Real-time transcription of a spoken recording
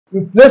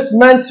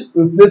replacement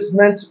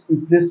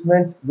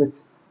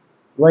with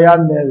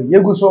Royal Mary.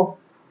 Yeguso,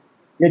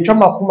 ye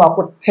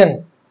chama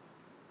 10.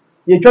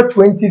 Ye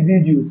 20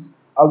 videos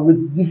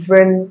with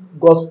different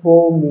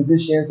gospel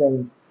musicians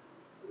and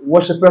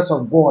worshippers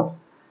of God.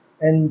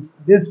 And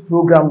this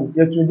program,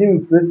 you're doing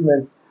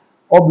replacement,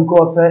 all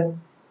because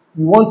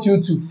we want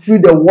you to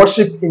feel the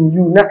worship in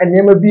you. Now, and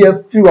never be a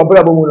few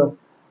about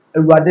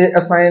a rather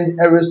assigned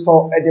a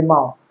restore at the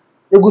mouth.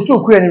 It goes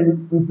to create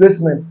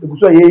replacement. It goes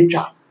to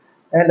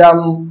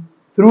and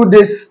through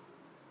this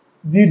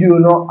video,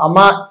 no,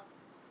 ama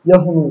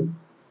yahoo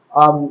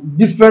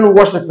different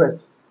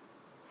worshippers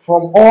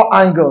from all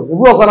angles.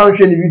 We are going to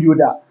show the video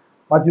that,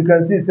 but you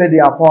can see say they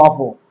are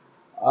powerful.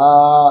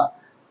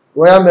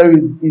 Royal Mary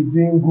is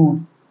doing good.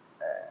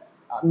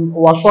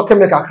 Was shocking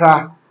make a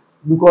cry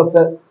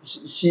because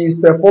she is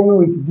performing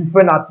with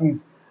different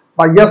artists.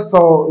 But yes,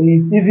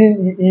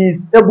 he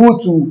is able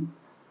to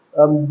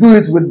do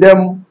it with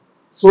them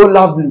so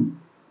lovely.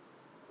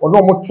 Or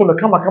no more trying to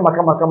come.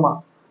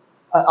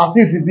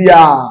 Artists be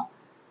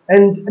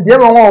and the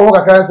other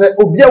one can say,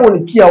 "Obia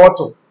when Kia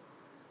auto."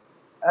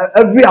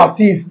 Every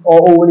artist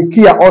or when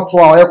Kia auto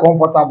are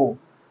comfortable,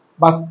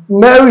 but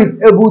Mary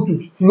is able to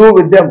flow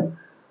with them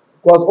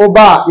because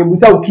Oba you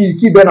must have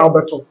key Ben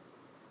Alberto.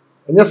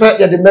 And you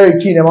say the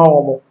Mary key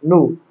no,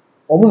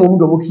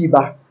 Omu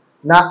Kiba.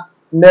 Now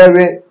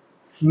Mary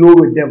flow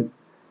with them,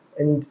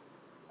 and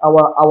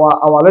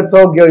our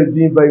little girl is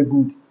doing very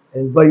good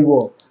and very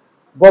well.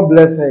 God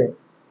bless her.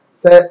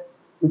 Say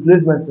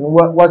replacement and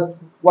what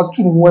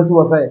two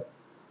was say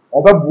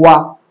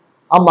Obabua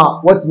ama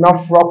what na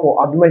frako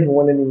aduma hi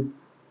wonanim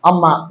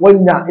ama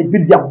wanya e bi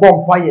dia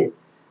bomb paye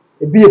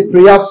e bi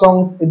prayer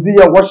songs e bi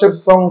worship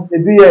songs e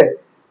bi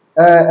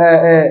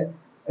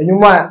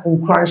enyuma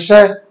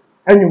nkranhye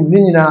enyum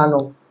ni nyina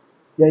no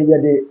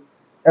ye de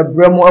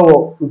ebremo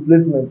ewo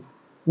replacement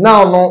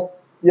now no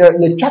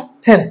ye chat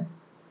 10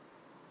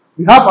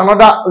 we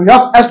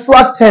have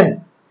extra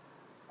 10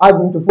 I'm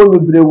going to follow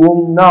the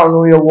womb now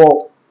no your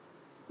walk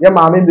ye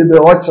ma me bebe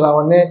o kira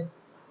one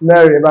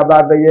Mary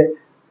baba beye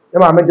ye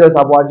ma me just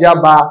aboaje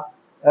aba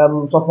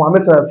so for me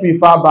say free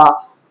fa aba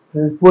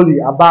Prince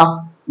Polly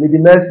aba Lady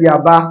Mercy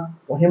aba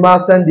Ohima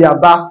Sandy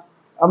aba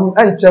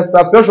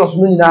Manchester Precious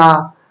mu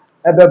nyina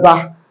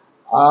ebeba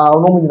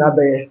ono mu nyina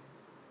beye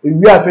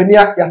ewi afeni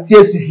ya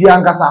tie sifia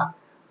nkasa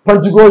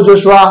Pentecost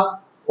Joshua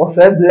was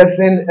a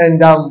blessing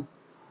and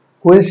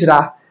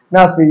koinshira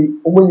na afi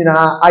omu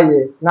nyina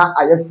aye na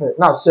ayefe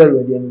na so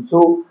ready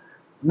so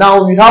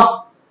now we have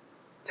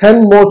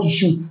 10 more to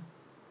shoot.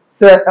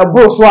 Say a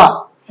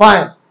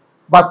fine,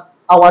 but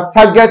our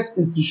target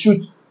is to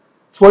shoot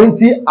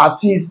 20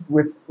 artists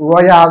with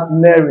Royal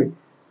Mary,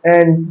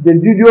 and the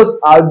videos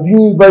are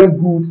doing very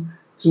good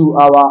to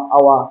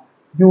our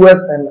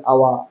viewers and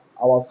our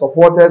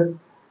supporters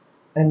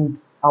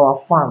and our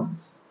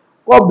fans.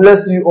 God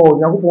bless you all.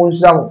 Now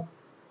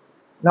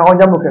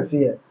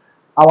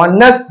our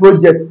next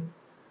project,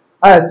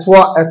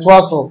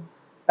 so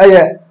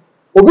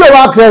obi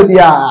wa kra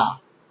bia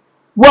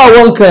wo a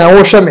won kan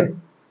wo hwe me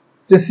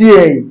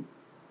sesi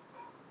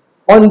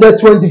on the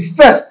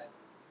 21st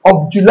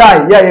of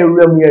July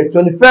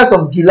 21st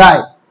of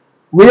July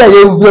we are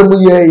ewuram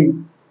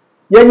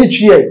ye ni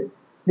twie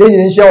ne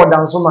nyine hye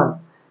odanso man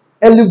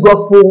early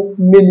gospel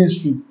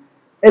ministry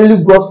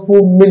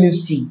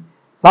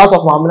south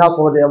of Amina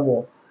so them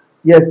more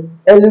yes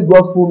early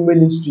gospel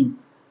ministry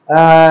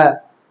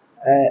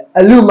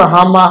Alu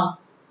Mahama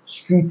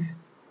Street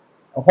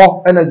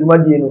ho na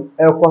dwumadie no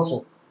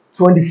ekoso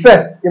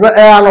 21st ebe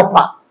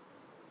anopa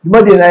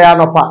dwumadie na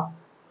anopa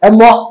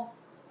emo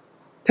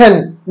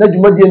 10 na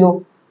dwumadie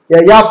no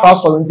ya afa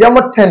so nti emo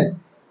 10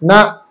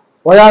 na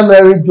Royal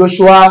Mary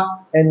Joshua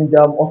and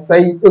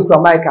Osei Ekura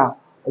Michael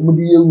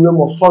omudi yewure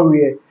mo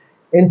sorry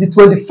nti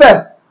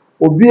 21st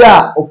obi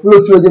a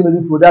oflow to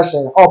Ejemezi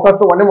production o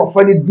person wone mo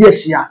fa ni die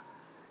hia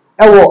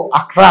ewo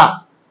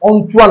Accra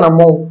onto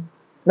anamo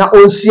na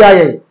onhia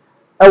ye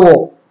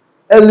ewo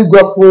early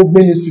gospel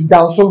ministry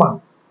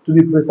Dansoman to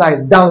be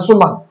precise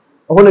Dansoman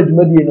ohona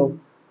dwumadie no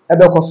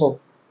ebekoso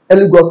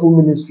early gospel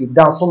ministry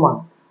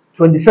Dansoman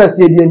 21st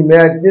year ni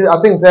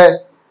I think say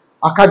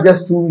I can't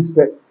just 2 weeks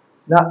back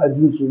na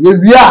adruso ye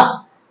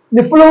wia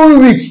the following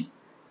week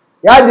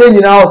ya dey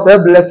nyina o say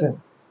blessing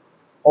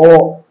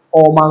or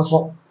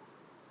manso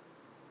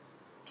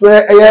to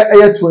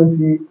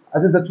 20 I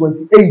think say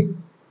 28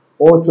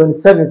 or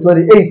 27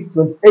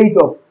 28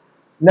 of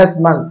next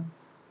month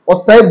or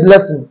say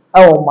blessing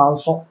our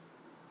manso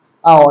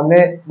our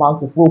ne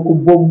manso fo ko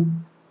bom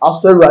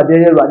aso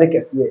ruade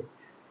kese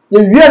ye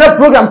wia na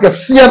program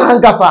kese na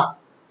hankasa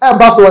e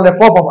ba so on the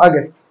 4th of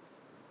August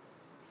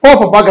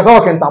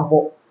our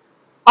Kentampo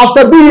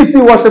after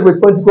BEC worship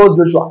with Pentecost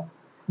Joshua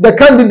the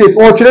candidate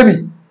or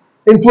Trebi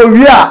into a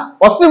year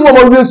or sing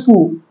more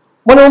school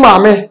money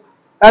mame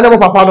and mo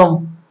papa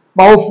dom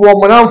ma ofo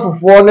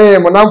monamfofo ne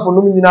monamfo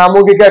no nyina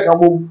mo gege ka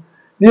mom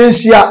ni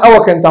ehia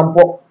our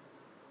Kentampo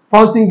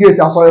Fountain Gate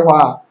asori ho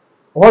a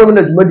ho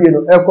na dwumadie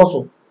no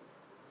ekoso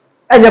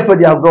enye for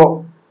dia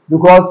grow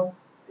because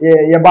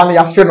ye ba no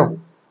ya hwe no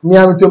me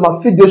am to my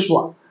feed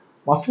Joshua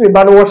my feed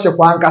ba no worship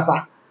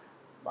ankasa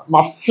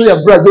my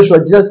fear brother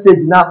Joshua just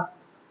stage na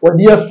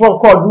odi e for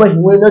call ma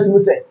hiwe na tumi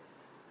say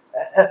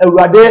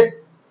Awurade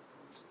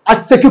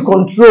a take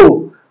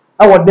control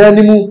our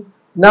danimu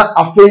na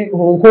afei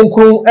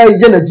honkonkron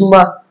eje na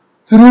juma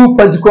through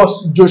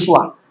Pentecost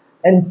Joshua,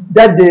 and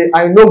that day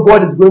I know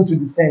God is going to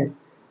descend.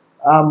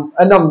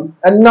 Enam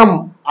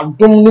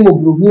adom ni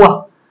mobruhu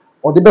a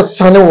ode be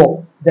sane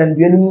wo dan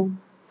bianim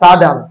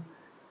sadam.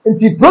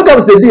 Nti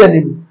programs e di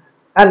anim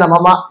na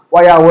mama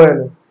waya aware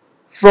no.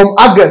 From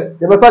August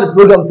they start the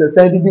programs e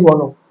say di ho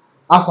no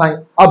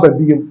asan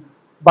ababiem,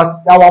 but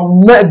our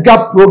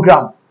mega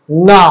program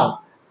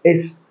now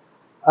is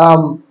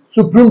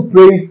Supreme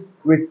Praise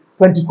with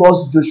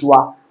Pentecost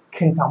Joshua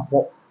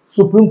Kintampo.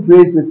 Supreme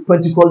Praise with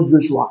Pentecost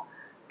Joshua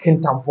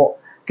Kintampo.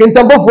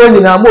 Kintampo for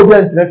nyina mo obi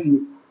antena fie.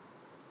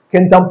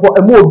 Kintampo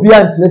e mo obi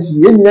antena fie.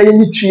 Ye nyina ye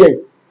ni twie.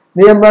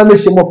 Na ye mra me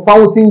hye mo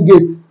Fountain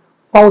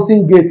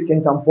Gate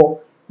Kintampo.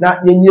 Na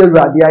ye nyi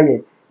Awurade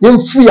aye. Ye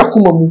mfiri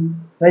akoma mu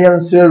na ye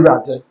nso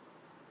Awurade.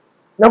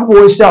 Na ko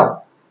wo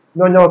hya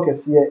na onye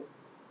okese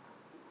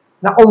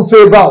na on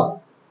favor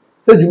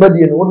se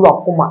dwumadie no wo do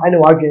akoma ene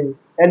wadwen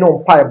ene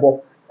on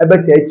paebo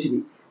ebeta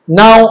achiri.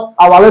 Now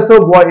our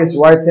little boy is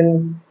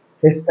writing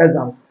his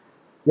exams.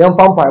 Young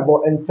fan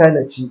paebo enter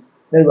na chi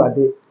na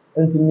Awurade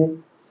ntimi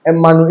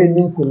emma no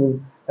enim kunim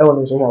e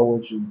wono so ya wo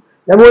chu.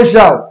 Na mo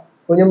hya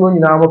onye mo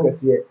nyina mo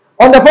kese.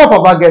 On the 4th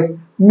of August,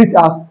 meet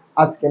us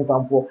at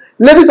Kintampo.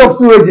 Ladies of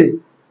 2AJ,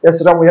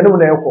 yes ram ye no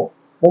na ekọ.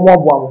 Mo mo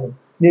abo am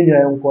na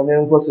nyina enko na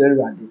enko so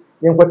Awurade.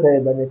 Yenkota ye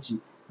ba na chi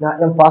na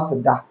emfa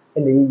aseda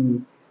na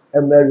yeyi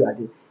emma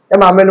Awurade. E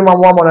ma me no ma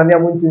mo na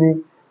mo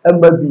ntimi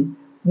emma bi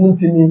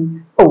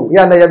muntini oh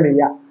ya na ya me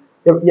ya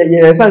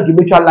ye san ki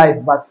betwa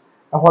live but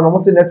ehon no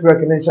say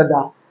network na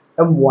nshada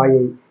emboa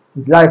ye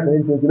live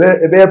into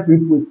e be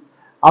pre-post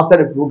after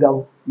the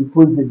program you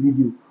post the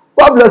video.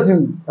 God bless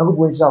you. I hope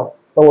you shall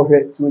so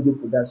we to the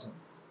production.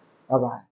 Bye bye.